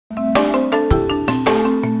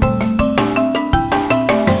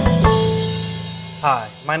Hi,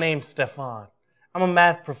 my name's Stefan. I'm a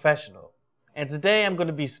math professional, and today I'm going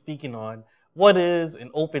to be speaking on what is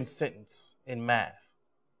an open sentence in math.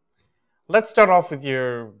 Let's start off with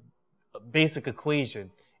your basic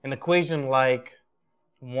equation. An equation like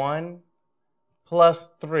 1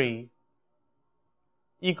 plus 3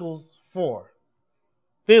 equals 4.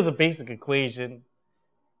 There's a basic equation,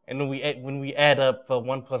 and when we add up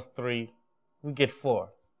 1 plus 3, we get 4.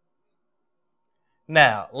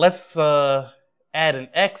 Now, let's add an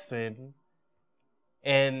x in,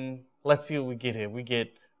 and let's see what we get here. We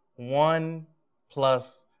get 1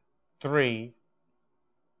 plus 3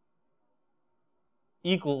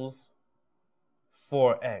 equals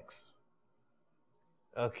 4x.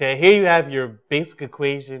 Okay, here you have your basic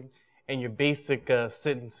equation and your basic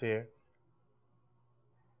sentence here.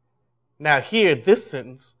 Now here, this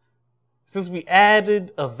sentence, since we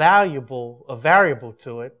added a variable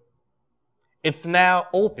to it, it's now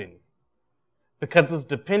open because it's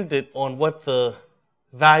dependent on what the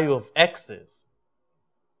value of x is.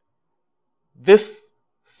 This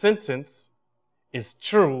sentence is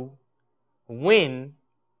true when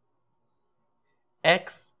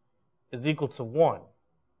x is equal to 1,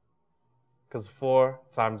 because 4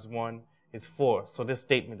 times 1 is 4. So this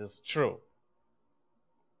statement is true.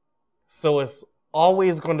 So it's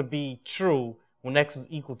always going to be true when x is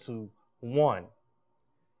equal to 1.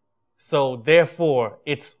 So therefore,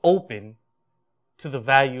 it's open to the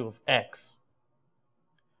value of x.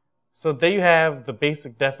 So there you have the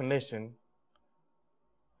basic definition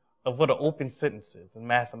of what an open sentence is in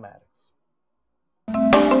mathematics.